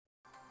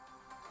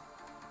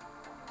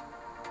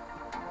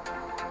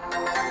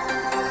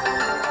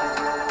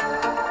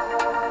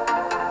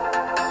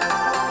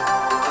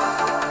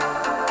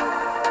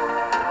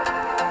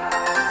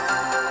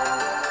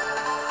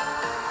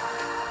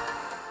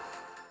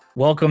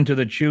Welcome to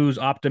the Choose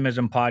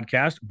Optimism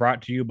podcast,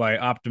 brought to you by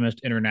Optimist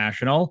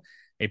International,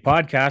 a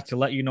podcast to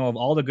let you know of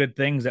all the good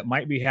things that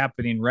might be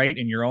happening right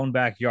in your own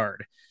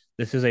backyard.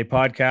 This is a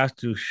podcast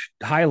to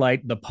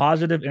highlight the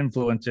positive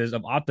influences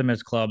of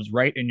optimist clubs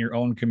right in your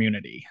own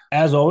community.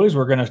 As always,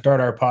 we're going to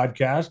start our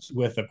podcast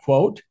with a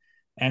quote,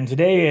 and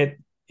today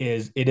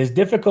it is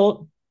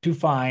difficult to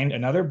find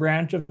another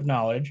branch of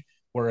knowledge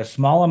where a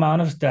small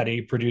amount of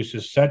study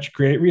produces such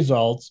great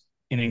results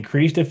in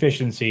increased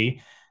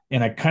efficiency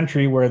in a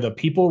country where the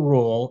people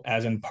rule,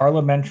 as in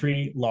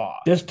parliamentary law.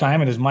 This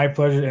time, it is my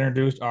pleasure to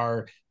introduce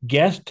our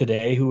guest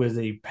today, who is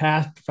the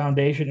past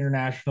Foundation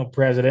International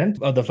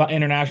president of the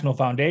International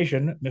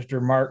Foundation,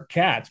 Mr. Marc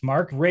Katz.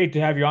 Marc, great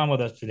to have you on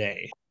with us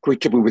today.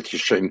 Great to be with you,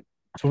 Shane.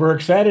 So we're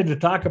excited to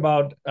talk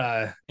about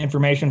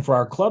information for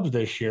our clubs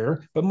this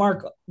year. But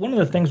Marc, one of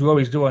the things we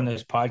always do on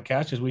this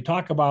podcast is we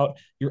talk about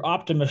your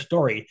optimist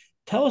story.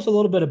 Tell us a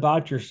little bit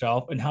about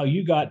yourself and how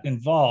you got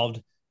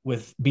involved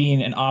with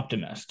being an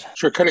optimist.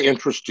 Sure, kind of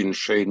interesting,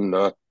 Shane.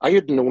 I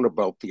had known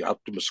about the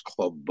Optimist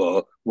Club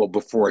well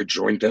before I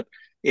joined it,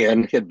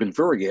 and had been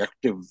very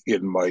active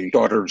in my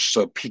daughter's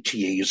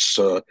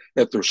PTAs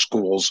at their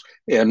schools,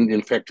 and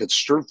in fact had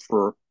served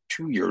for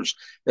 2 years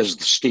as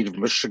the state of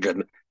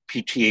Michigan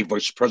PTA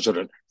vice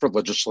president for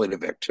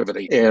legislative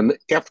activity. And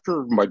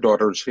after my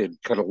daughters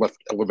had kind of left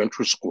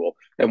elementary school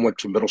and went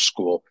to middle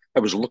school,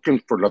 I was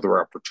looking for another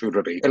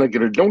opportunity. And I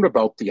had known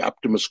about the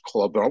Optimist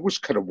Club, and I always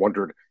kind of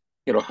wondered,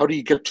 how do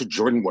you get to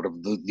join one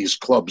of these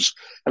clubs?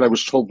 And I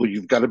was told, well,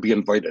 you've got to be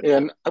invited.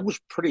 And I was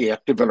pretty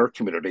active in our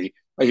community.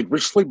 I had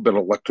recently been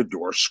elected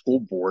to our school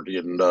board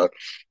in the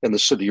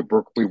city of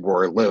Berkeley,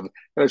 where I live.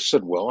 And I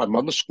said, well, I'm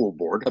on the school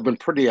board. I've been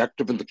pretty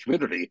active in the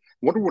community.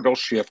 I wonder what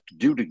else you have to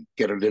do to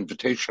get an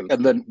invitation.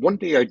 And then one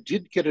day I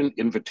did get an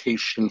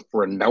invitation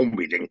for a NOW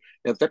meeting.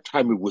 At that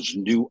time, it was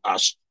New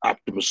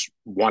Optimists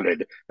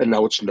Wanted, and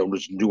now it's known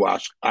as New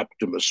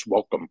Optimists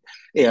Welcome.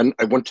 And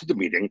I went to the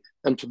meeting,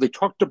 and they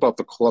talked about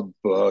the club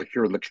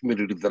here in the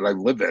community that I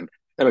live in.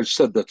 And I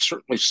said, that's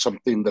certainly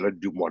something that I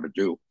do want to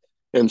do.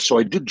 And so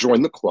I did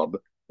join the club,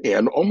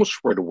 and almost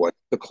right away,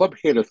 the club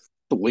had a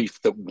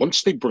belief that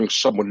once they bring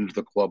someone into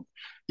the club,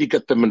 you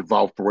get them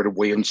involved right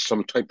away in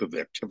some type of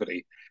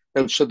activity.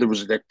 And so there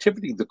was an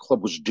activity the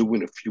club was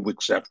doing a few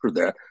weeks after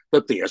that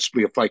they asked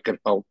me if I could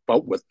help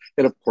out with.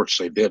 And of course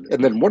I did.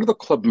 And then one of the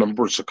club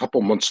members a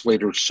couple months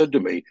later said to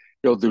me,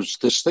 there's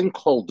this thing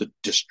called the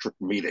district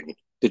meeting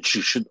that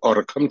you ought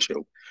to come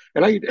to.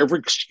 And I had every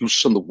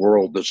excuse in the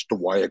world as to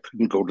why I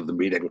couldn't go to the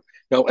meeting.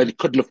 Now, I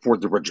couldn't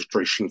afford the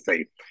registration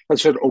fee. I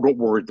said, oh, don't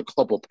worry, the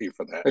club will pay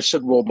for that. I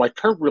said, well, my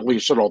car really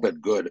isn't all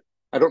that good.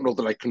 I don't know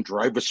that I can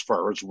drive as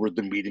far as where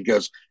the meeting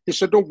is. He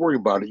said, don't worry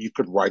about it. You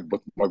could ride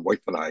with my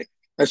wife and I.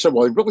 I said,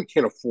 well, I really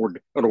can't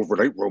afford an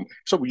overnight room,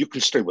 so well, you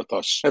can stay with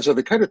us. And so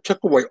they kind of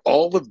took away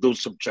all of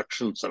those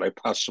objections that I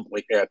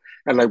possibly had.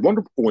 And I wound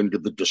up going to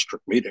the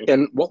district meeting.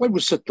 And while I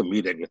was at the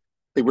meeting,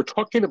 they were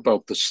talking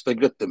about this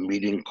thing at the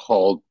meeting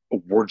called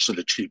Awards and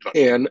Achievement.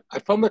 And I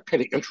found that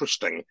kind of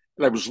interesting.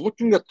 And I was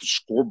looking at the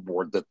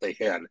scoreboard that they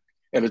had,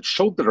 and it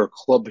showed that our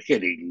club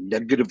had a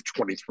negative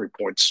 23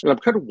 points. And I'm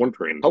kind of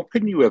wondering, how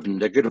can you have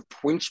negative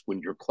points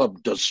when your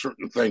club does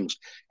certain things?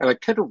 And I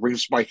kind of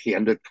raised my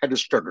hand and kind of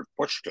started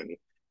questioning.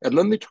 And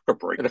then they took a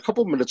break. And a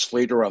couple of minutes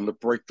later on the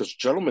break, this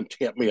gentleman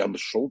tapped me on the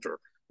shoulder,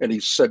 and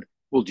he said,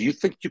 well, do you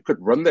think you could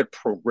run that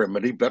program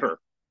any better?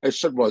 I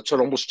said, well, I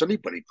said almost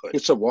anybody could. He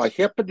said, well, I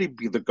happen to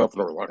be the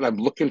governor, and I'm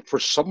looking for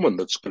someone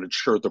that's going to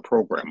chair the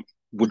program.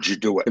 Would you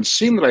do it? And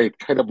seeing that I had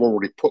kind of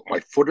already put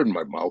my foot in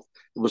my mouth,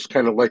 it was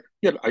kind of like,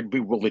 yeah, I'd be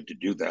willing to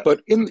do that.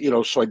 But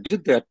so I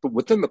did that. But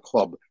within the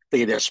club,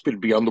 they had asked me to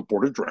be on the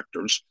board of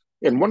directors.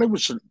 And when I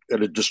was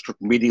at a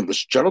district meeting,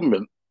 this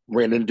gentleman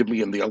ran into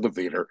me in the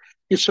elevator.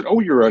 He said, oh,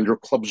 you're on your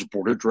club's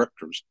board of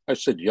directors. I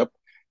said, yep.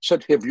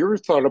 Said, have you ever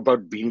thought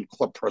about being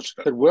club president?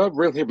 I said, well, I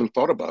really haven't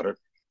thought about it.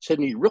 Said,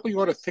 you really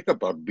ought to think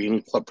about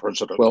being club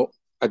president. Well,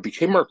 I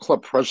became our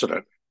club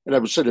president, and I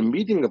was at a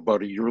meeting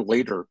about a year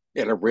later,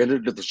 and I ran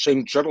into the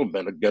same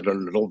gentleman again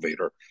in an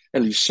elevator,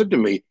 and he said to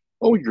me,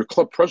 oh, you're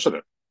club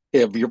president.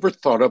 Have you ever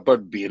thought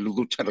about being a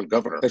lieutenant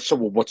governor? I said,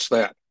 well, what's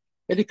that?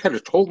 And he kind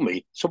of told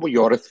me, so well,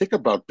 you ought to think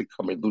about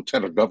becoming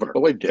lieutenant governor.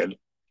 Well, I did.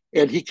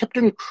 And he kept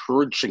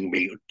encouraging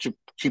me to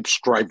keep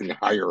striving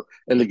higher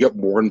and to get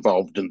more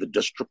involved in the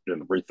district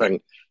and everything.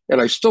 And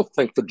I still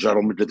think the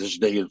gentleman to this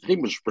day, his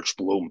name was Rich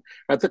Bloom.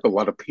 I think a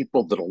lot of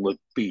people that'll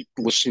be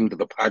listening to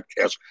the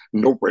podcast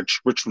know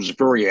Rich. Rich was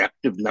very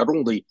active, not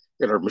only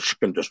in our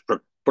Michigan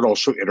district, but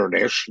also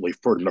internationally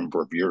for a number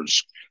of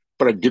years.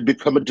 But I did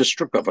become a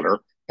district governor,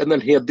 and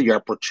then had the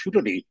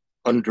opportunity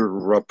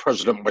under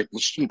President Mike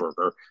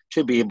Listenberger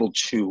to be able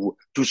to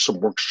do some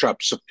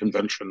workshops at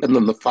convention. And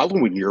then the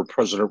following year,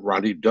 President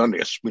Ronnie Dunn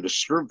asked me to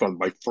serve on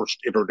my first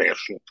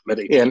international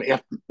committee. And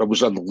after I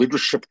was on the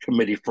leadership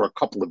committee for a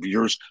couple of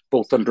years,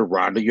 both under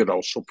Ronnie and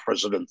also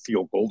President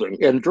Theo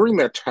Golding. And during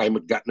that time,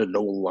 I'd gotten to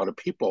know a lot of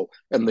people,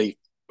 and they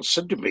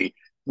said to me,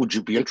 would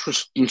you be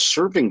interested in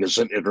serving as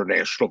an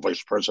international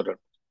vice president?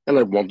 And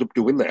I wound up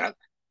doing that.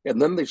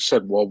 And then they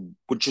said, well,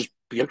 would you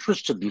be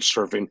interested in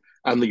serving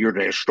on the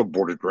International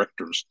Board of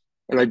Directors.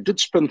 And I did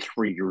spend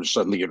 3 years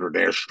on the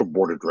International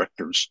Board of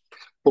Directors.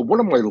 But one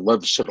of my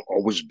loves had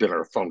always been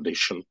our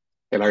foundation.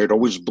 And I had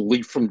always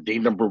believed from day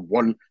number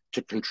one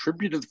to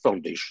contribute to the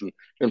foundation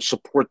and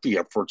support the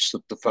efforts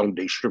that the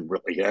foundation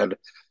really had.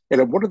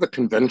 And at one of the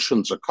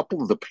conventions, a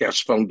couple of the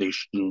past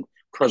foundation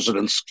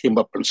presidents came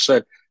up and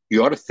said,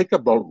 you ought to think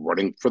about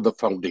running for the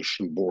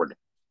foundation board.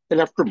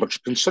 And after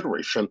much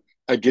consideration,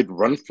 I did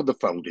run for the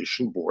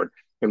foundation board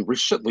and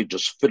recently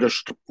just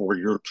finished a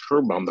 4-year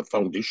term on the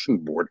foundation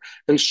board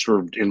and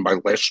served in my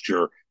last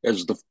year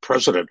as the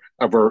president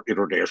of our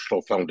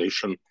international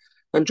foundation,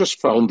 and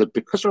just found that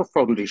because our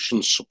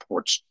foundation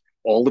supports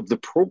all of the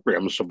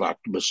programs of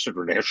Optimist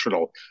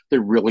International,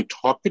 they're really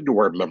talking to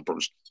our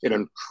members and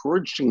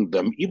encouraging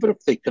them, even if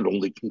they can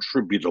only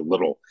contribute a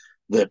little,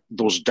 that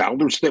those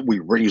dollars that we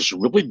raise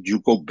really do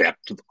go back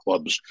to the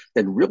clubs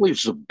and really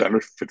is a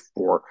benefit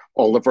for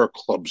all of our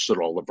clubs and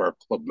all of our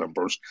club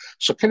members.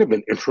 So kind of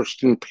an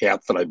interesting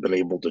path that I've been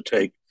able to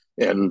take.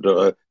 And,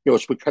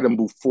 as we kind of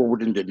move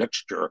forward into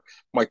next year,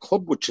 my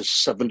club, which is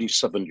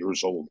 77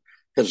 years old,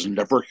 has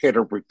never had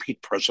a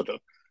repeat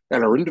president.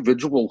 And our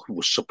individual who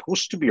was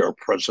supposed to be our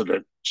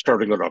president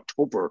starting in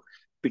October,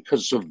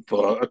 because of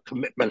a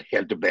commitment,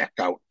 had to back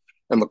out.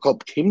 And the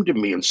club came to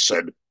me and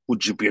said,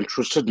 would you be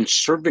interested in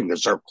serving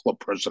as our club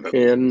president?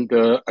 And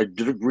I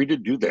did agree to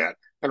do that.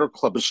 And our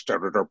club has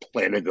started our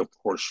planning, of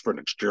course, for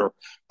next year.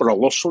 But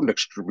I'll also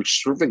next year be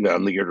serving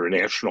on the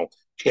International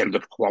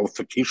Candidate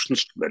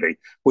Qualifications Committee,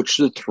 which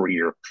is a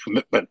 3-year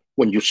commitment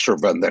when you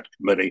serve on that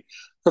committee.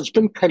 It's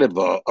been kind of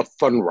a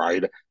fun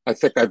ride. I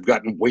think I've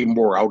gotten way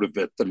more out of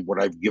it than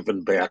what I've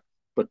given back,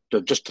 but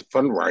just a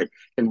fun ride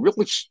and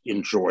really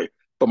enjoy.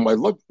 But my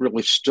love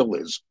really still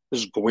is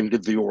going to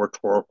the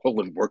oratorical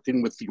and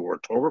working with the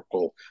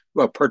oratorical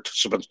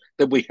participants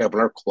that we have in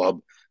our club.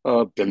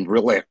 Been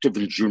real active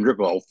in junior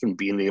golf and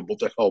being able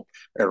to help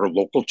at our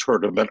local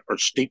tournament, our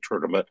state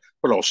tournament,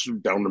 but also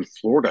down in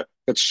Florida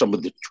at some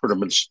of the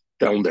tournaments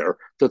down there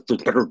that the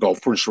better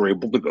golfers are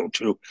able to go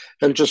to,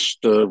 and just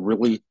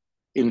really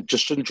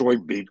just enjoy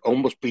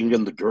almost being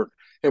in the dirt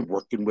and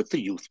working with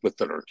the youth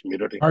within our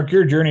community. Mark,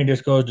 your journey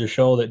just goes to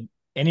show that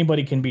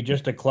anybody can be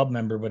just a club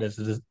member, but it's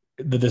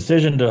the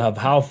decision to have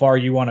how far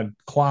you want to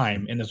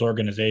climb in this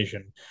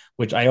organization,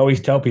 which I always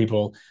tell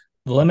people,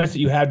 the limits that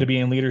you have to be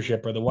in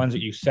leadership are the ones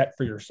that you set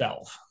for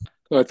yourself.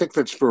 I think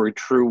that's very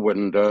true.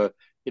 And,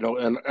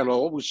 and I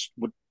always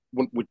would,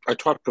 when I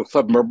talk to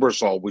club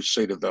members, I always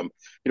say to them,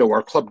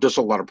 our club does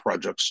a lot of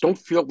projects. Don't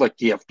feel like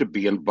you have to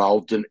be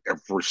involved in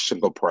every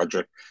single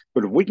project.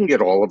 But if we can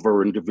get all of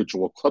our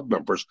individual club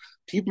members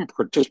to even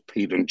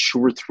participate in 2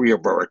 or 3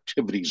 of our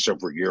activities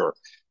every year,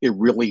 it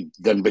really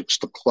then makes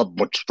the club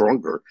much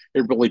stronger.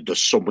 It really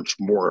does so much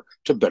more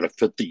to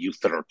benefit the youth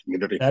in our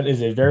community. That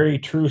is a very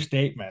true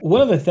statement. One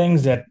of the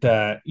things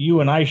that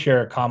you and I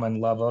share a common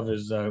love of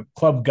is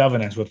club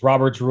governance with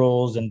Robert's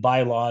rules and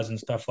bylaws and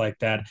stuff like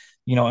that.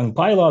 And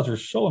bylaws are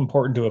so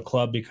important to a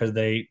club because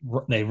they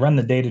run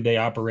the day-to-day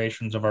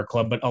operations of our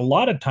club. But a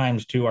lot of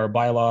times, too, our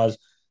bylaws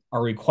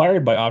are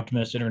required by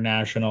Optimist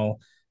International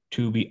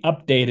to be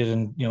updated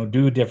and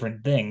do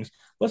different things.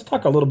 Let's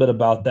talk a little bit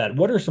about that.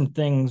 What are some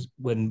things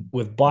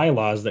with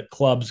bylaws that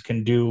clubs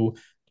can do,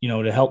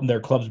 to help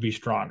their clubs be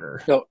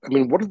stronger? Now,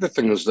 one of the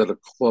things that a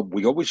club,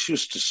 we always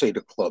used to say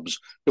to clubs,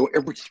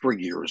 every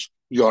 3 years,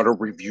 you ought to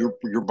review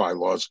your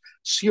bylaws,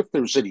 see if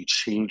there's any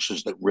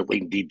changes that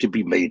really need to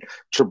be made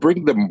to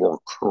bring them more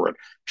current,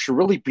 to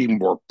really be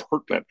more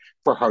pertinent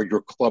for how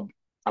your club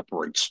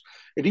operates.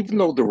 And even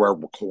though there are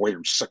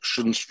required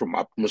sections from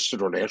Optimist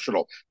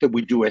International that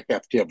we do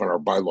have to have in our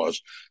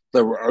bylaws,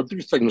 there are other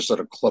things that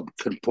a club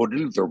can put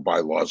into their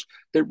bylaws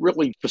that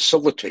really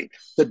facilitate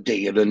the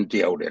day in and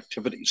day out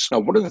activities. Now,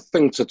 one of the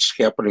things that's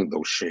happening,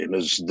 though, Shane,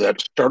 is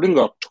that starting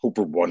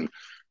October 1,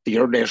 the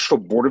International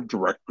Board of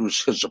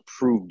Directors has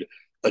approved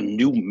a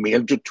new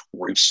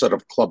mandatory set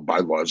of club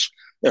bylaws,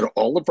 and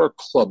all of our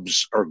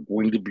clubs are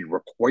going to be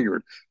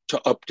required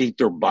to update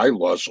their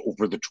bylaws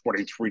over the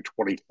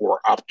 23-24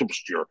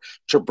 Optimist year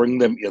to bring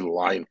them in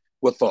line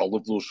with all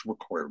of those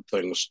required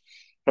things.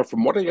 Now,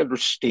 from what I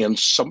understand,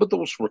 some of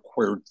those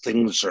required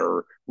things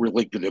are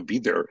really going to be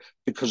there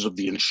because of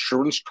the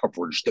insurance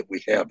coverage that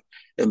we have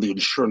and the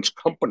insurance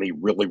company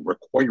really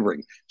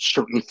requiring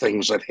certain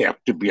things that have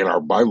to be in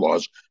our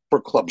bylaws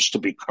for clubs to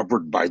be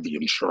covered by the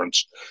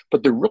insurance.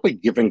 But they're really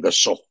giving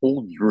us a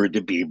whole year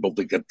to be able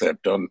to get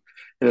that done.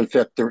 And in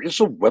fact, there is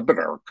a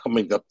webinar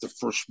coming up the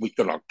first week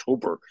in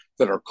October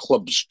that our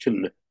clubs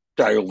can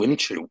dial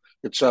into.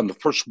 It's on the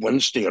first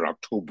Wednesday in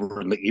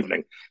October in the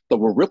evening that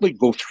will really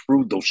go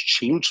through those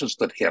changes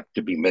that have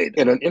to be made.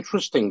 And an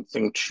interesting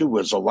thing, too,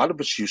 is a lot of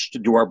us used to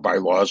do our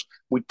bylaws.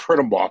 We'd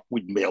print them off,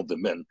 we'd mail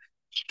them in.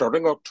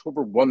 Starting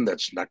October 1,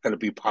 that's not going to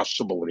be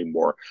possible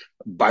anymore.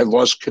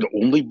 Bylaws can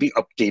only be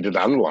updated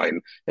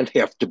online and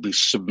have to be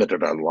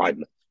submitted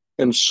online.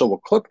 And so a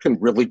club can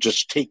really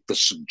just take the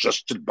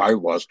suggested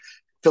bylaws,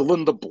 fill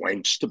in the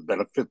blanks to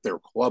benefit their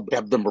club,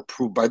 have them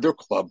approved by their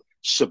club,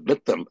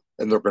 submit them,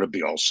 and they're going to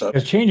be all set.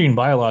 Because changing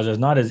bylaws is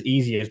not as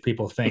easy as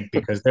people think,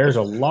 because there's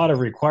a lot of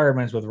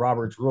requirements with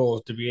Robert's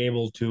rules to be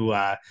able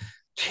to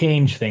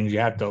change things. You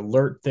have to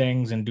alert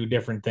things and do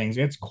different things.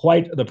 It's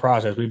quite the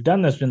process. We've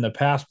done this in the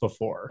past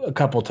before, a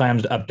couple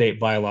times to update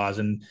bylaws,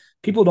 and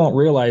people don't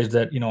realize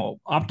that,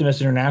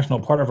 Optimist International,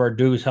 part of our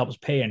dues helps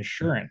pay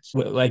insurance,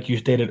 like you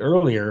stated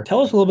earlier.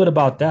 Tell us a little bit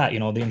about that.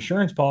 The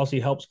insurance policy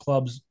helps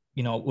clubs,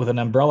 with an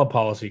umbrella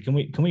policy. Can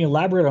we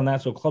elaborate on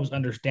that so clubs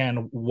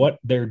understand what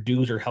their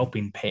dues are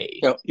helping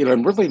pay? Yeah,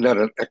 I'm really not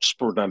an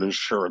expert on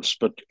insurance,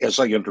 but as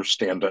I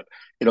understand it,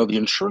 the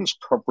insurance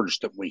coverage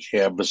that we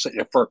have is that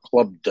if our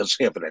club does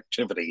have an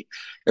activity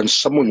and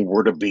someone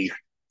were to be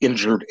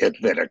injured at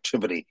that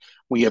activity,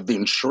 we have the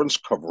insurance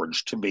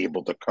coverage to be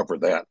able to cover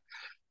that.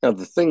 Now,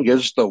 the thing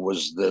is, though,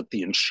 is that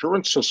the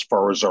insurance, as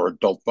far as our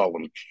adult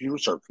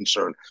volunteers are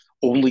concerned,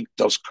 only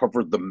does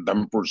cover the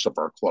members of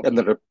our club, and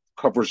that it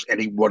covers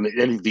any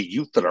of the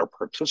youth that are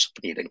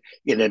participating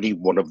in any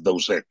one of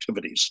those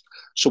activities.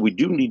 So we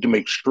do need to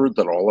make sure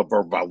that all of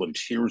our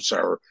volunteers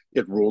are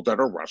enrolled on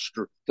our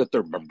roster, that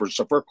they're members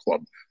of our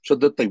club, so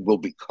that they will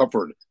be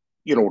covered,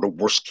 in a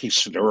worst case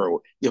scenario,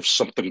 if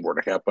something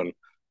were to happen.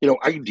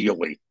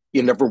 Ideally,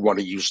 you never want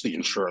to use the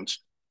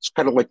insurance. It's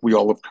kind of like we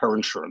all have car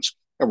insurance,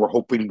 and we're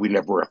hoping we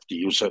never have to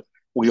use it.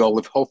 We all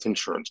have health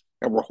insurance,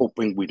 and we're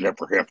hoping we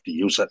never have to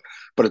use it.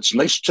 But it's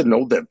nice to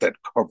know that that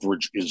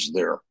coverage is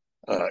there,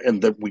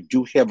 and that we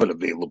do have it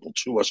available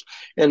to us.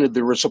 And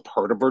there is a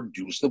part of our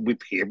dues that we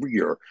pay every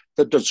year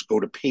that does go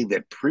to pay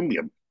that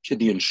premium to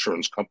the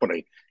insurance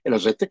company. And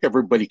as I think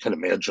everybody can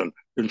imagine,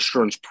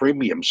 insurance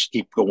premiums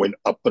keep going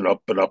up and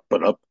up and up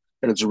and up.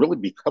 And it's really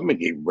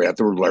becoming a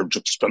rather large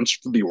expense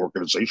for the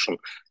organization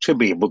to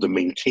be able to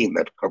maintain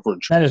that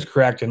coverage. That is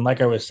correct. And like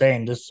I was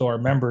saying, just so our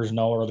members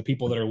know, or the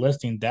people that are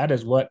listening, that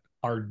is what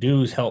our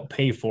dues help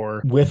pay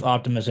for with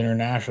Optimist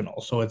International.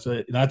 So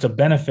that's a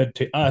benefit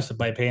to us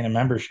by paying a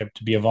membership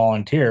to be a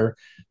volunteer,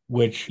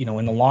 which, in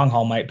the long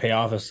haul might pay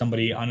off if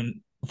somebody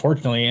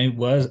unfortunately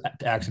was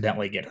to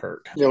accidentally get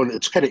hurt.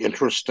 It's kind of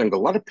interesting. A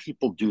lot of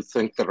people do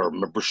think that our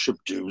membership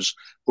dues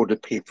go to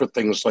pay for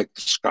things like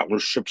the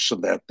scholarships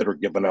and that are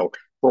given out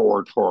for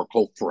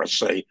oratorical, for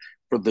essay,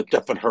 for the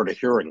deaf and hard of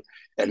hearing.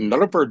 And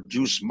none of our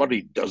dues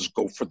money does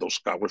go for those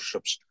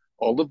scholarships.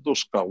 All of those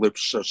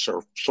scholarships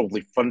are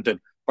solely funded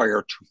by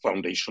our two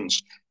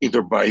foundations,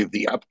 either by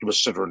the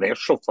Optimist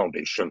International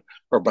Foundation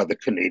or by the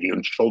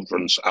Canadian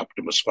Children's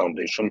Optimist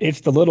Foundation. It's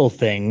the little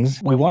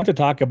things. We want to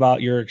talk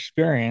about your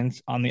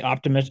experience on the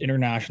Optimist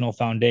International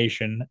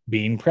Foundation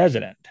being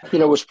president.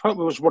 It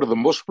was one of the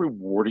most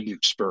rewarding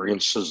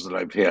experiences that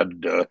I've had.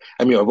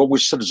 I've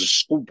always said as a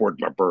school board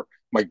member,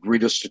 my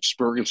greatest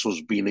experience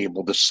was being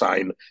able to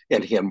sign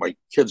and hand my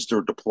kids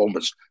their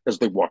diplomas as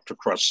they walked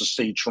across the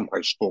stage from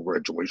high school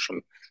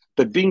graduation.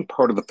 But being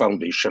part of the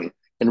foundation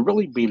and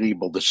really being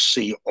able to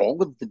see all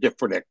of the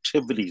different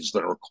activities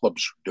that our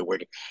clubs are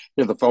doing.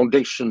 The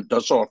foundation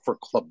does offer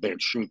club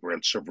matching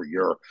grants every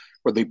year,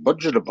 where they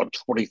budget about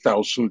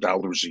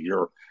 $20,000 a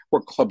year,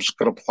 where clubs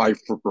can apply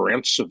for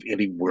grants of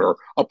anywhere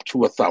up to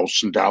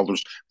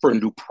 $1,000 for a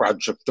new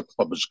project the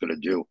club is going to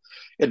do.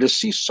 And to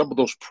see some of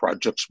those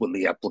projects when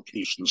the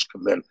applications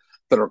come in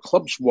that our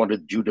clubs want to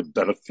do to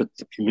benefit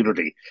the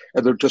community,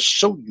 and they're just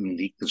so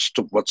unique as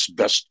to what's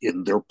best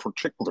in their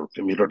particular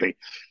community.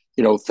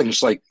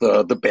 Things like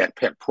the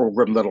backpack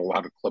program that a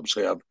lot of clubs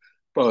have,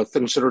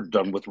 things that are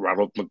done with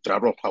Ronald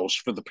McDonald House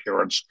for the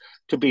parents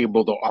to be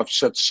able to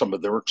offset some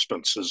of their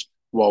expenses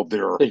while they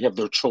have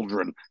their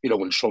children,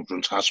 in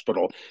Children's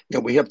Hospital.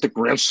 We have the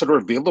grants that are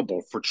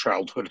available for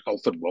childhood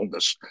health and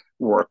wellness,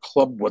 where a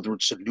club, whether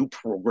it's a new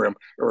program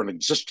or an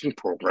existing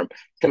program,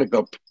 can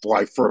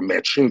apply for a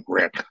matching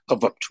grant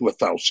of up to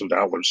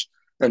 $1,000.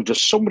 And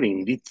just so many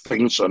neat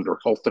things under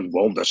health and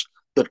wellness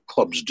that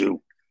clubs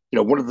do.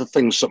 One of the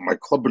things that my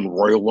club in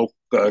Royal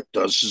Oak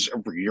does is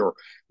every year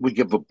we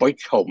give a bike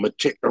helmet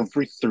to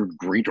every third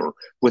grader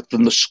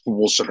within the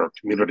schools in our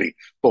community,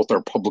 both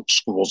our public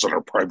schools and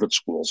our private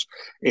schools.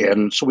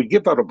 And so we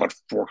give out about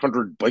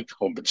 400 bike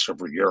helmets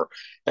every year.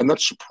 And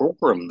that's a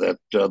program that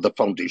the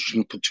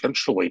foundation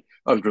potentially,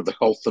 under the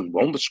health and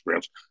wellness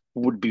grants,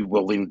 would be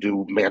willing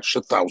to match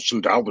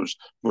 $1,000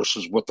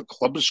 versus what the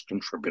club is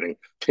contributing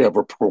to have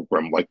a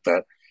program like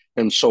that.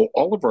 And so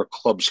all of our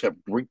clubs have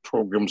great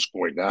programs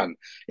going on,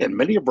 and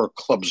many of our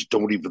clubs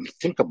don't even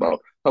think about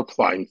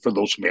applying for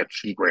those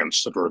matching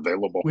grants that are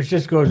available. Which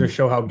just goes to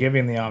show how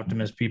giving the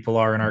Optimist people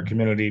are in our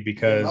community,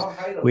 because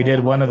we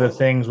did one of the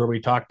things where we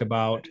talked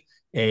about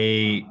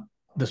the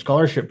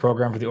scholarship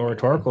program for the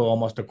oratorical.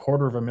 Almost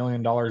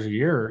 $250,000 a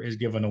year is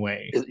given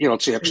away.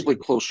 It's actually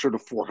closer to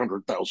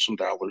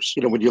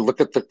 $400,000. When you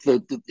look at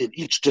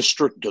each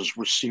district does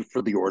receive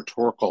for the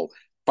oratorical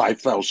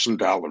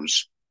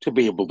 $5,000 to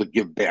be able to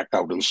give back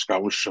out in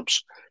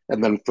scholarships.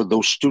 And then for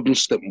those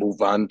students that move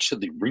on to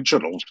the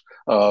regionals,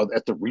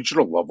 at the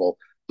regional level,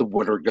 the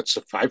winner gets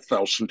a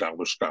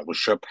 $5,000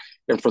 scholarship.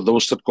 And for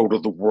those that go to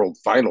the World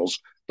Finals,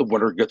 the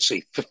winner gets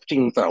a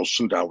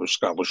 $15,000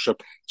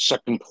 scholarship.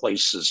 Second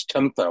place is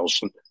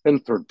 $10,000,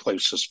 and third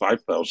place is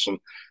 $5,000. So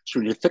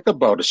when you think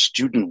about a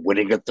student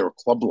winning at their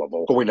club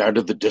level, going on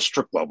to the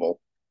district level,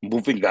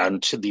 moving on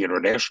to the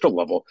international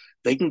level,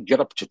 they can get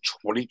up to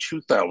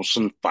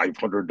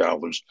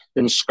 $22,500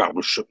 in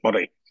scholarship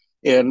money.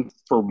 And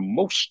for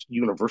most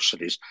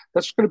universities,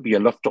 that's going to be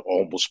enough to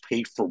almost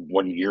pay for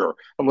 1 year,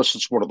 unless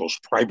it's one of those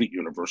private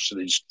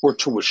universities where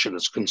tuition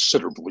is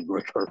considerably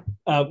greater.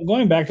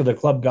 Going back to the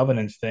club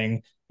governance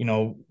thing,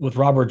 with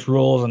Robert's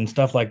rules and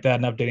stuff like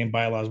that and updating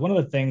bylaws, one of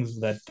the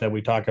things that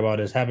we talk about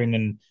is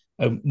when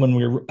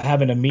we're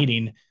having a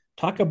meeting,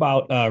 talk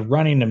about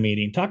running a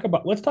meeting.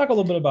 Let's talk a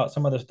little bit about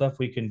some of the stuff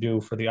we can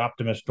do for the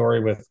Optimist story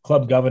with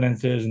club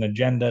governances and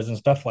agendas and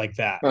stuff like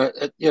that.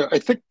 I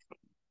think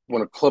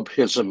when a club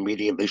has a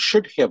meeting, they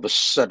should have a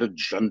set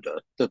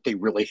agenda that they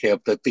really have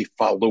that they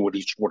follow at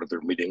each one of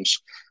their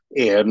meetings.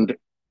 And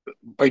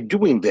by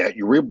doing that,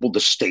 you're able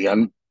to stay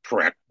on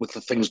track with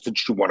the things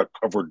that you want to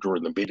cover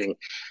during the meeting.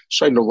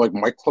 So I know, like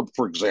my club,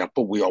 for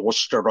example, we always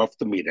start off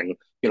the meeting,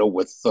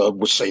 with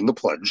saying the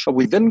pledge.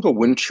 We then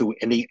go into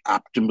any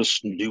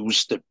Optimist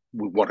news that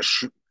we want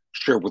to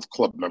share with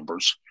club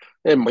members.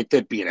 And might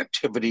that be an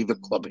activity the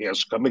club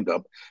has coming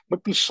up,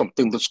 might be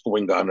something that's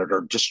going on at our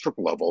district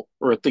level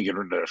or at the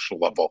international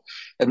level.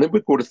 And then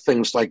we go to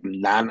things like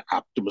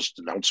non-Optimist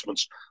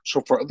announcements.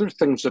 So for other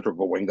things that are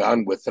going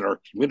on within our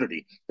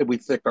community that we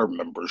think our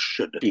members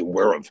should be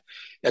aware of.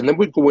 And then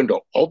we go into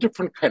all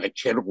different kind of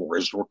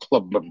categories where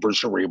club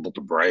members are able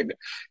to brag.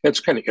 And it's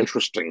kind of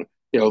interesting.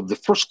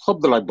 The first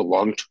club that I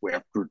belonged to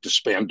after it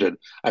disbanded,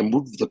 I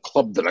moved to the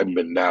club that I'm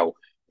in now.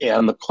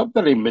 And the club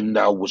that I'm in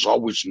now was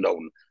always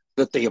known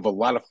that they have a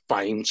lot of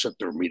fines at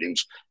their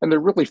meetings, and they're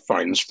really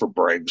fines for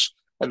brags.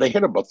 And they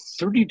had about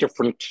 30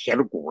 different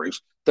categories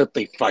that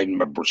they fine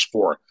members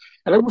for.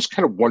 And I was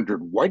kind of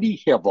wondered, why do you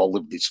have all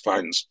of these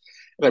fines?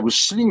 And I was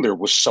sitting there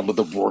with some of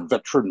the more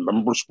veteran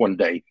members one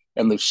day,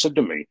 and they said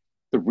to me,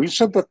 the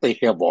reason that they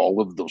have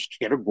all of those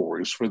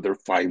categories for their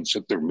fines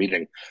at their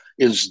meeting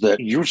is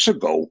that years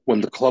ago, when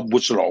the club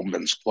was an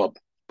all-men's club,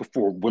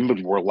 before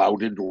women were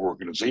allowed into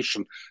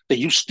organization, they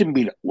used to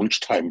meet at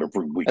lunchtime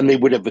every week, and they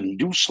would have a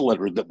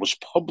newsletter that was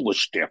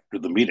published after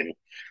the meeting.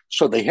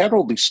 So they had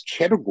all these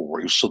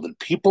categories so that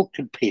people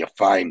could pay a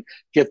fine,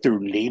 get their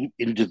name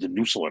into the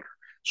newsletter,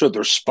 so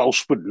their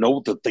spouse would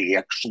know that they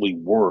actually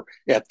were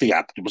at the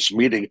Optimist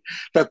meeting,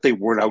 that they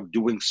weren't out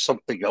doing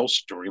something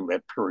else during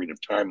that period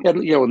of time.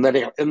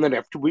 And then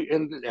after we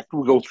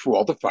go through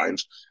all the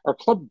fines, our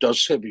club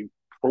does have a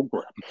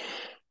program.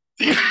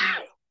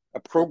 A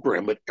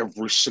program at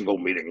every single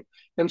meeting.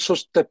 And so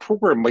that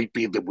program might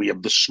be that we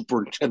have the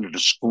superintendent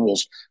of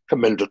schools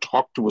come in to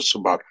talk to us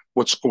about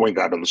what's going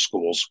on in the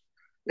schools.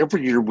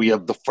 Every year we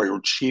have the fire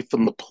chief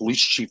and the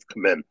police chief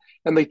come in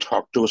and they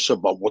talk to us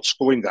about what's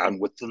going on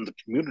within the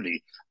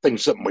community,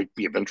 things that might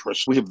be of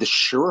interest. We have the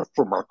sheriff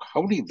from our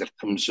county that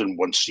comes in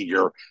once a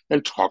year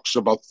and talks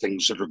about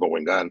things that are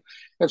going on.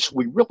 And so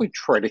we really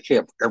try to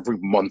have every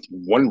month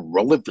one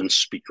relevant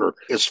speaker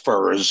as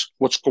far as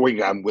what's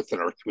going on within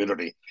our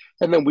community.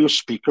 And then we have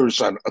speakers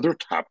on other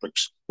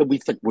topics that we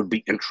think would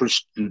be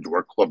interesting to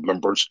our club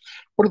members.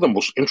 One of the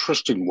most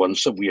interesting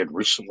ones that we had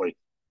recently,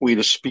 we had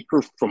a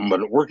speaker from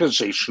an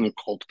organization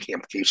called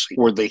Camp Casey,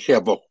 where they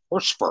have a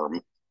horse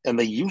farm and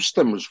they use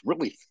them as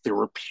really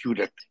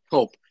therapeutic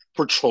help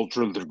for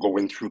children that are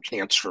going through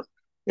cancer.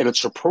 And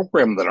it's a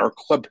program that our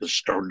club has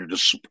started to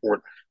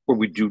support, where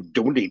we do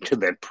donate to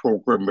that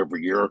program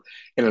every year.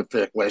 And in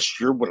fact, last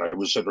year when I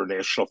was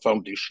International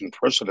Foundation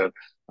president,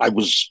 I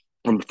was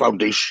from the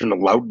foundation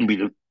allowed me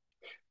to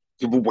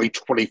give away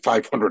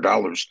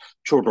 $2,500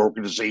 to an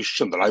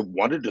organization that I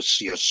wanted to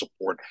see us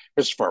support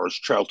as far as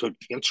childhood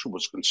cancer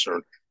was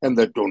concerned. And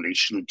that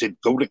donation did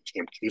go to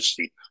Camp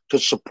Casey to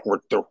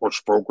support their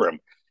horse program.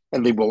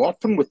 And they will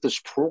often, with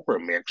this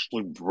program,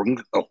 actually bring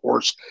a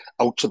horse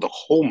out to the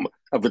home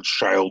of a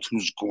child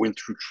who's going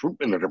through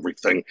treatment and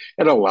everything,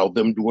 and allow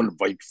them to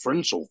invite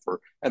friends over,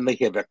 and they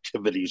have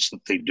activities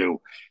that they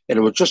do. And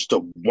it was just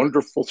a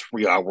wonderful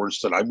 3 hours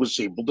that I was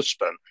able to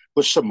spend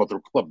with some other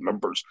club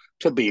members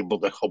to be able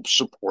to help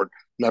support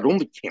not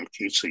only Camp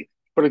Casey,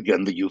 but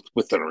again, the youth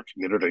within our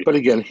community. But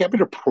again,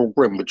 having a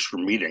program at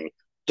your meeting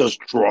does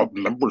draw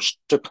members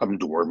to come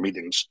to our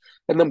meetings.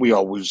 And then we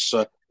always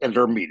end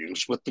our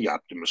meetings with the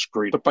Optimist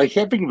Grade. But by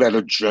having that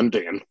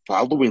agenda and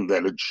following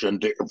that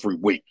agenda every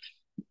week,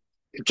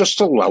 it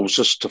just allows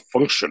us to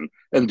function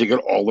and to get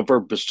all of our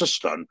business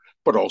done,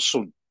 but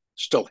also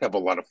still have a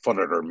lot of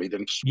fun at our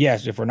meetings.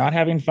 Yes, if we're not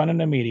having fun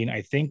in a meeting,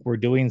 I think we're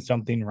doing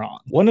something wrong.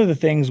 One of the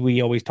things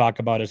we always talk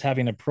about is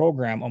having a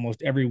program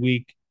almost every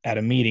week at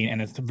a meeting,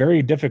 and it's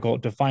very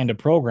difficult to find a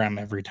program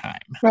every time.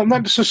 Well,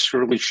 not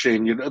necessarily,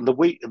 Shane. The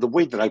way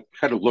that I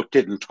kind of looked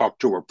at and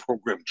talked to our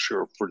program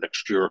chair for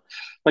next year,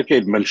 like I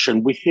had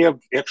mentioned, we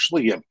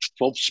actually have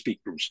 12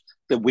 speakers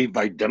that we've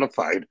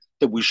identified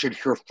that we should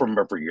hear from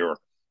every year.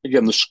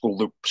 Again, the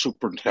school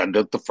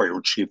superintendent, the fire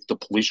chief, the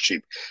police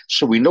chief.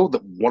 So we know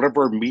that one of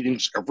our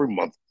meetings every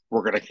month,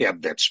 we're going to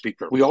have that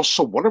speaker. We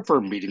also, one of our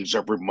meetings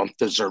every month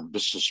is our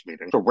business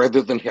meeting. So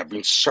rather than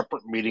having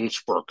separate meetings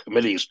for our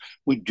committees,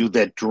 we do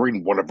that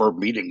during one of our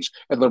meetings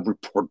and then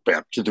report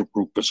back to the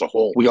group as a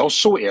whole. We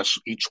also ask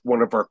each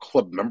one of our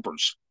club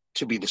members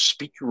to be the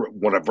speaker at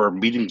one of our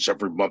meetings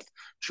every month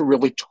to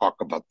really talk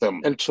about them.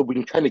 And so we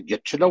can kind of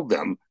get to know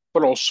them,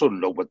 but also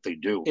know what they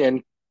do.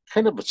 And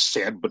kind of a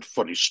sad but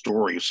funny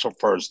story so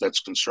far as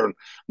that's concerned.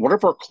 One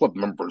of our club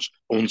members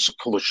owns a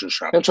collision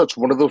shop. And so it's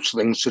one of those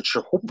things that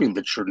you're hoping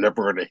that you're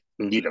never going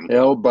to need them.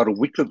 Now, about a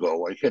week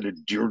ago, I had a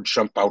deer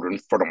jump out in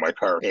front of my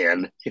car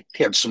and it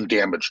had some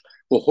damage.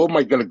 Well, who am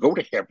I going to go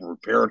to have it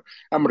repaired?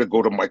 I'm going to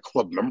go to my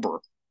club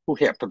member who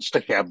happens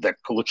to have that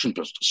collision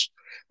business.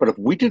 But if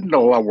we didn't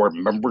allow our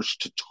members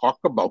to talk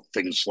about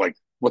things like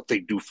what they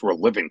do for a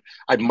living,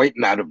 I might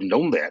not have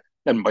known that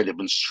and might have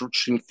been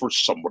searching for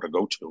someone to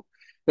go to.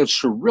 And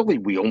so really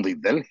we only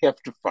then have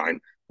to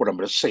find what I'm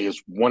going to say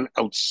is one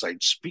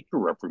outside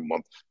speaker every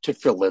month to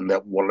fill in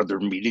that one other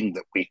meeting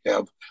that we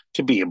have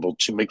to be able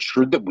to make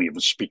sure that we have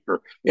a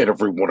speaker at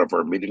every one of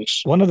our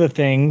meetings. One of the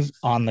things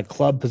on the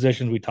club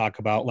positions we talk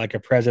about, like a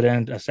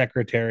president, a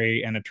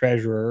secretary, and a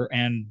treasurer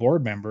and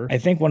board member, I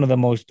think one of the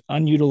most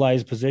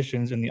unutilized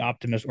positions in the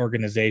Optimist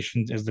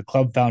organizations is the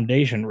club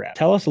foundation rep.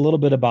 Tell us a little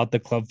bit about the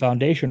club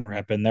foundation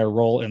rep and their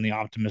role in the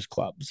Optimist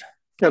clubs.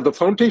 Yeah, the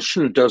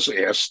foundation does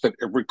ask that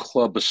every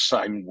club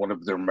assign one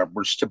of their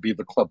members to be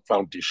the club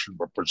foundation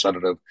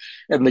representative.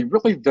 And they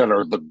really then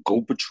are the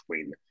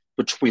go-between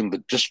between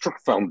the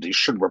district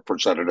foundation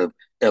representative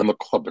and the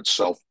club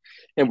itself.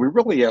 And we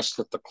really ask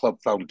that the club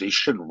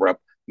foundation rep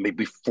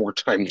maybe 4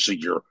 times a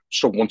year,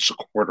 so once a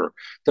quarter,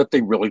 that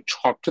they really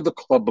talk to the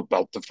club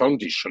about the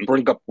foundation,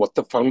 bring up what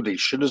the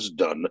foundation has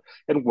done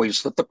and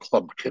ways that the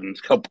club can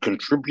help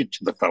contribute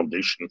to the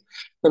foundation.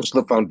 And so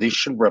the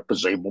foundation rep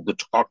is able to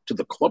talk to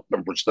the club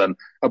members then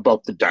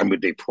about the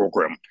Diamond Day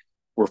program,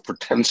 where for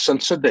 10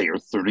 cents a day or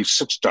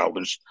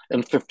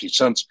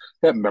 $36.50,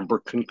 that member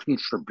can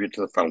contribute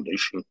to the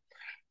foundation.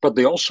 But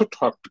they also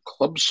talk to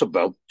clubs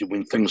about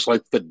doing things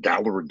like the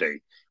dollar a day,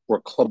 where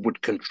a club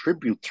would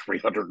contribute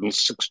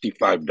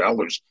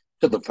 $365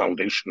 to the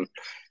foundation.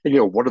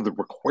 And, one of the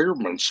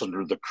requirements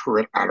under the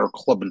current Honor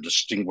Club and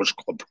Distinguished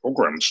Club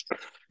programs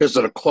is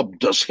that a club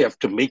does have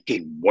to make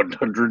a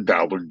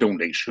 $100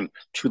 donation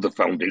to the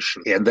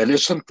foundation. And that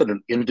isn't that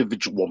an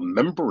individual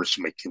member is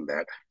making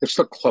that, it's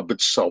the club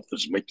itself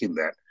is making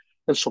that.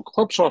 And so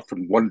clubs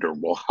often wonder,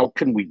 well, how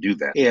can we do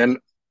that? And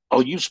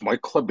I'll use my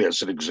club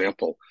as an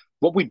example.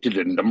 What we did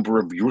a number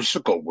of years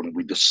ago when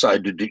we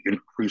decided to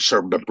increase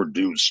our member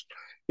dues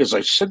is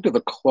I said to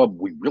the club,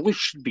 we really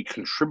should be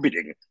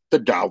contributing the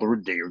dollar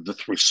a day or the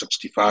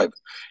 365.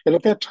 And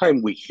at that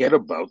time, we had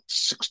about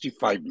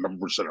 65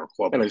 members in our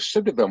club. And I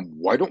said to them,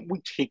 why don't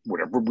we take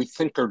whatever we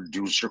think our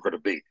dues are going to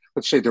be?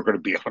 Let's say they're going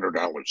to be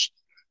 $100.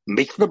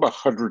 Make them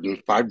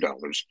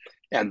 $105.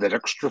 And that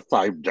extra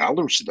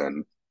 $5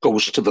 then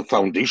goes to the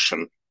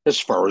foundation as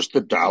far as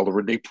the dollar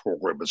a day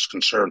program is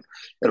concerned.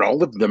 And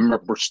all of the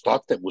members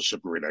thought that was a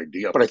great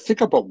idea. But I think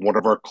about one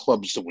of our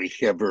clubs that we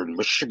have here in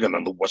Michigan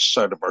on the west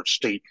side of our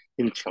state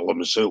in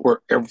Kalamazoo,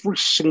 where every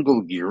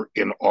single year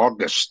in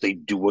August, they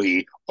do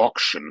a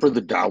auction for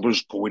the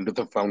dollars going to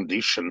the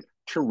foundation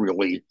to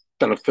really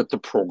benefit the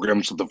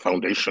programs of the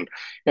foundation.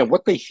 And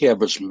what they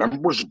have is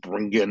members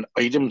bring in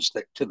items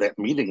to that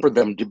meeting for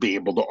them to be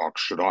able to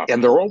auction off.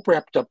 And they're all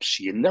wrapped up,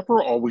 so you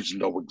never always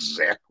know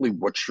exactly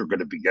what you're going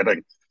to be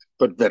getting.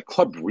 But that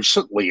club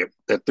recently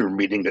at their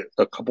meeting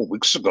a couple of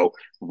weeks ago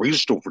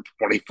raised over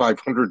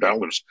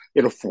 $2,500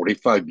 in a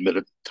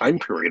 45-minute time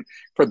period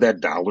for that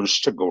dollars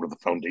to go to the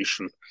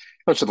foundation.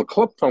 And so the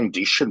club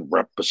foundation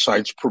rep,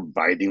 besides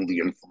providing the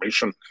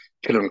information,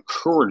 can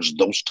encourage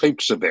those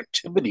types of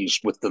activities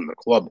within the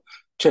club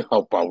to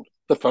help out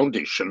the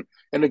foundation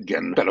and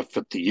again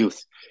benefit the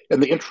youth.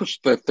 And the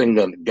interesting thing,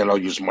 and again, I'll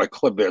use my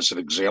club as an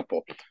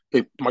example.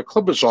 My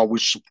club has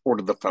always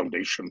supported the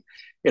foundation.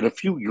 And a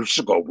few years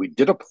ago, we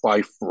did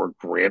apply for a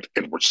grant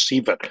and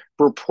receive it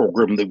for a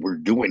program that we're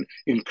doing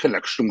in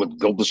connection with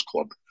Gilda's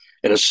Club.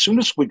 And as soon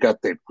as we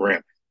got that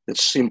grant, it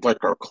seemed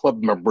like our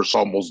club members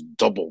almost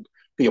doubled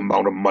the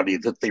amount of money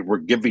that they were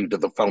giving to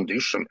the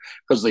foundation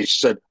because they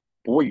said,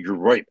 boy, you're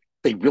right.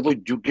 They really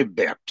do give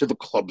back to the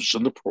clubs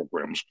and the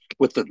programs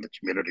within the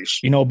communities.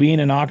 Being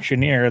an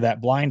auctioneer,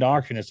 that blind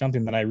auction is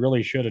something that I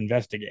really should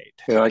investigate.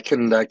 Yeah, I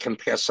can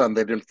pass on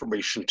that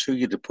information to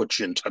you to put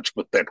you in touch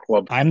with that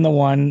club. I'm the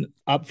one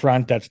up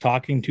front that's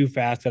talking too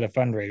fast at a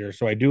fundraiser,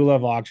 so I do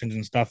love auctions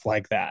and stuff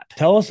like that.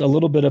 Tell us a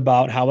little bit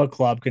about how a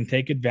club can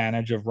take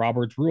advantage of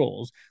Robert's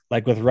rules,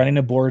 like with running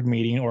a board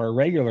meeting or a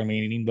regular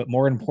meeting, but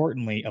more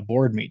importantly, a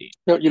board meeting.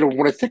 Now,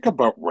 when I think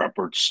about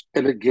Roberts,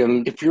 and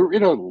again, if you're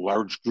in a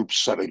large group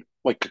setting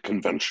like a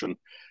convention,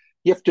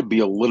 you have to be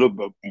a little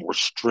bit more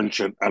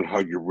stringent on how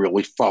you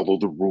really follow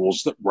the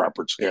rules that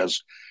Roberts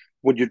has.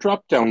 When you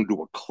drop down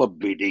to a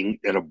club meeting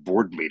and a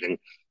board meeting,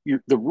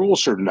 the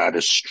rules are not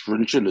as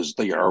stringent as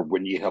they are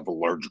when you have a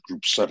large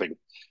group setting.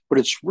 But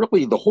it's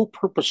really the whole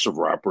purpose of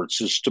Roberts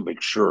is to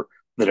make sure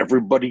that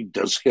everybody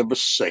does have a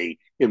say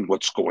in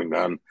what's going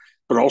on,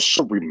 but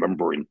also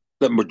remembering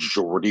that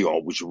majority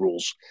always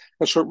rules.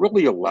 And so it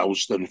really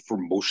allows then for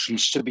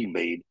motions to be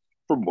made,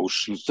 for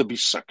motions to be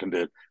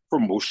seconded, for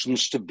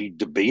motions to be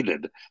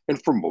debated,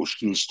 and for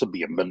motions to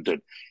be amended.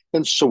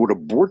 And so at a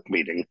board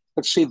meeting,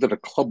 let's say that a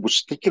club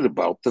was thinking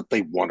about that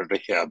they wanted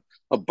to have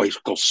a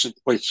bicycle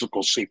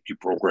safety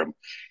program,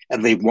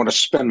 and they want to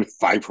spend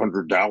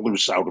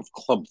 $500 out of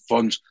club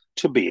funds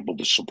to be able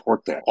to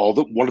support that. All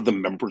that one of the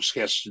members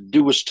has to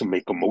do is to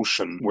make a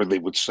motion where they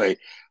would say,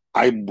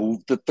 I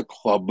move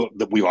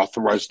that we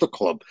authorize the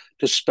club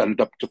to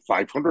spend up to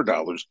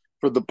 $500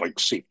 for the bike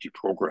safety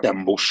program. That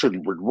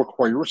motion would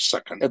require a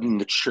second, and then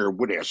the chair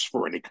would ask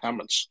for any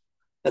comments.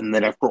 And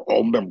then after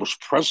all members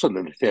present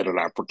and had an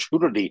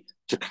opportunity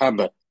to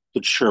comment,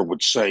 the chair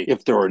would say,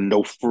 if there are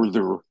no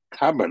further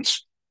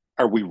comments,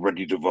 are we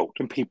ready to vote?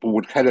 And people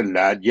would kind of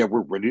nod, yeah,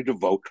 we're ready to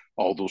vote.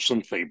 All those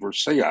in favor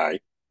say aye,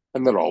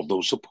 and then all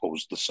those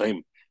opposed the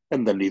same.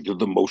 And then either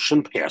the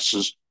motion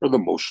passes or the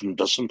motion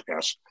doesn't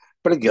pass.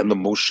 But again, the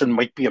motion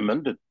might be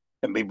amended.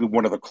 And maybe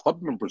one of the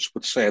club members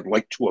would say, I'd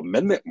like to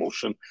amend that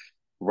motion.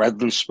 Rather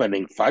than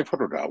spending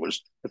 $500,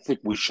 I think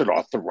we should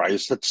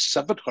authorize that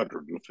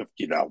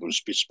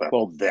 $750 be spent.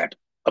 Well, that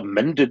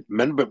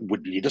amendment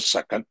would need a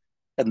second,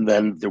 and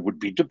then there would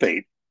be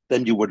debate.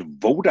 Then you would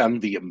vote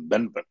on the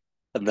amendment.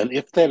 And then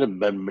if that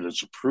amendment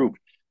is approved,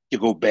 you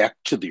go back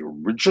to the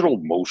original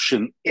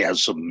motion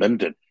as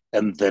amended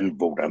and then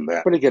vote on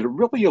that. But again, it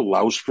really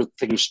allows for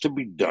things to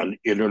be done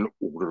in an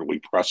orderly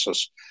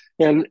process.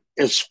 And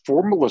as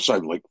formal as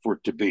I'd like for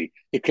it to be,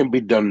 it can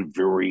be done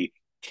very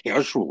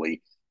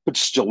casually, but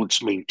still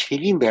it's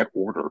maintaining that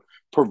order,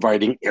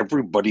 providing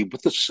everybody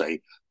with a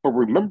say, but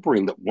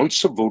remembering that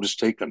once a vote is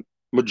taken,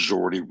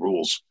 majority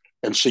rules.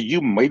 And so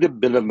you might have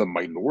been in the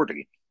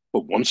minority,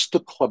 but once the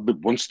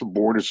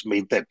board has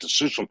made that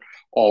decision,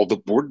 all the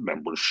board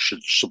members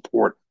should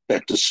support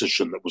that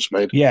decision that was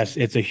made. Yes,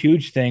 it's a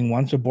huge thing.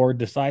 Once a board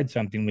decides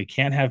something, we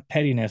can't have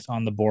pettiness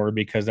on the board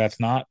because that's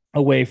not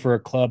a way for a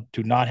club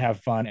to not have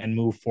fun and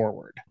move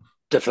forward.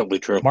 Definitely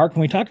true. Mark,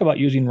 when we talk about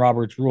using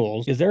Robert's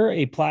rules, is there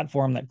a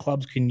platform that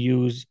clubs can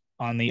use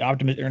on the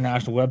Optimist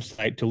International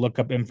website to look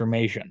up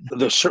information?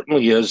 There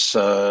certainly is.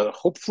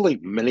 Hopefully,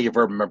 many of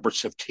our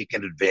members have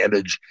taken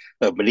advantage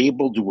of being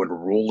able to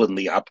enroll in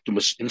the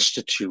Optimist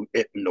Institute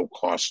at no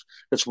cost.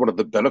 It's one of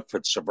the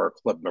benefits of our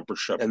club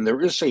membership. And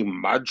there is a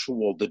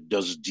module that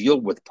does deal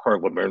with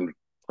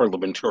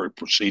parliamentary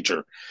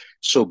procedure.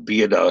 So,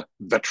 be it a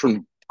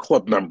veteran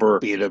club member,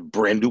 be it a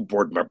brand new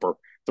board member,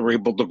 they're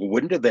able to go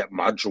into that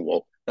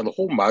module, and the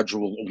whole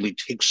module only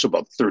takes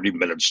about 30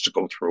 minutes to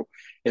go through.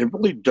 And it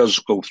really does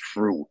go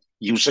through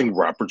using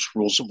Robert's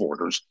Rules of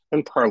Orders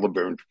and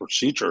parliamentary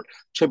procedure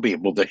to be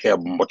able to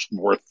have much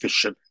more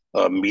efficient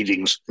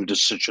meetings and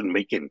decision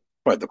making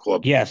by the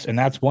club. Yes, and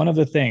that's one of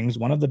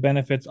the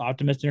benefits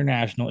Optimist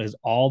International is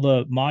all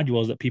the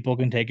modules that people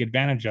can take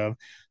advantage of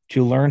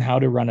to learn how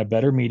to run a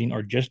better meeting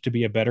or just to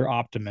be a better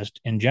optimist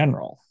in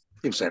general.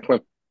 Exactly.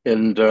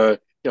 And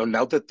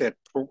now that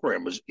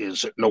program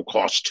is at no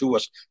cost to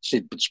us,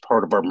 it's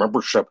part of our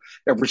membership.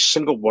 Every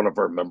single one of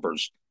our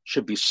members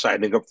should be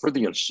signing up for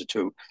the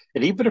Institute.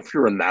 And even if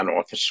you're a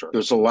non-officer,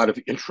 there's a lot of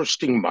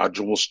interesting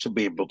modules to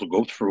be able to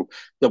go through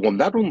that will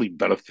not only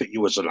benefit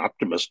you as an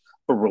optimist,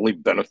 but really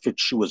benefit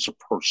you as a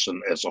person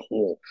as a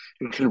whole,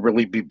 and can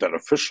really be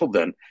beneficial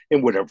then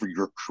in whatever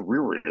your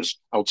career is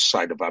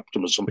outside of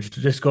optimism. Which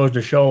just goes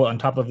to show, on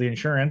top of the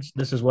insurance,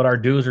 this is what our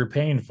dues are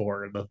paying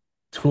for, the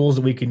tools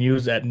that we can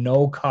use at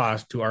no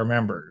cost to our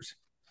members.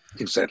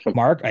 Exactly.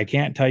 Mark, I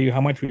can't tell you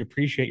how much we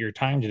appreciate your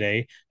time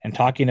today and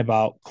talking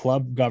about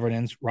club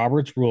governance,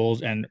 Robert's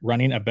rules, and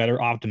running a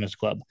better Optimist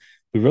Club.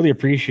 We really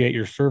appreciate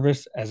your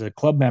service as a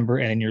club member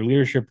and in your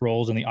leadership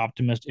roles in the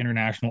Optimist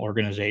International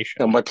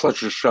organization. My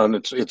pleasure, Sean.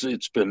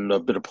 It's been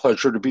a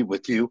pleasure to be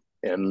with you,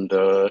 and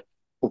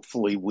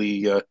hopefully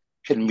we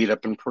can meet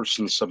up in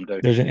person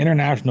someday. There's an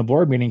international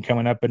board meeting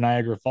coming up in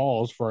Niagara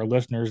Falls for our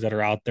listeners that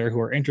are out there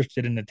who are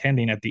interested in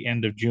attending at the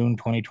end of June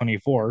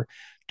 2024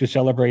 to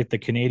celebrate the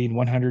Canadian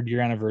 100-year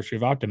anniversary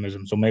of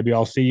optimism. So maybe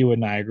I'll see you in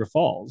Niagara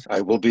Falls.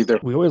 I will be there.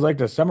 We always like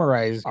to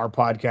summarize our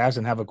podcast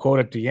and have a quote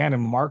at the end,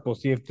 and Mark will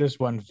see if this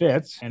one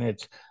fits. And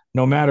it's,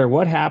 no matter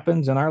what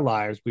happens in our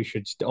lives, we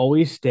should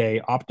always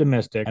stay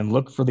optimistic and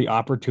look for the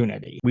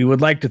opportunity. We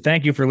would like to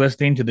thank you for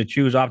listening to the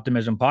Choose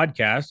Optimism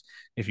podcast.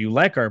 If you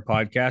like our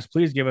podcast,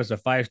 please give us a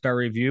 5-star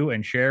review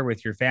and share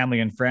with your family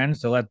and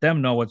friends to let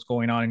them know what's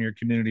going on in your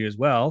community as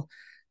well.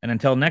 And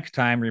until next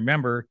time,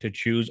 remember to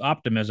choose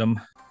optimism.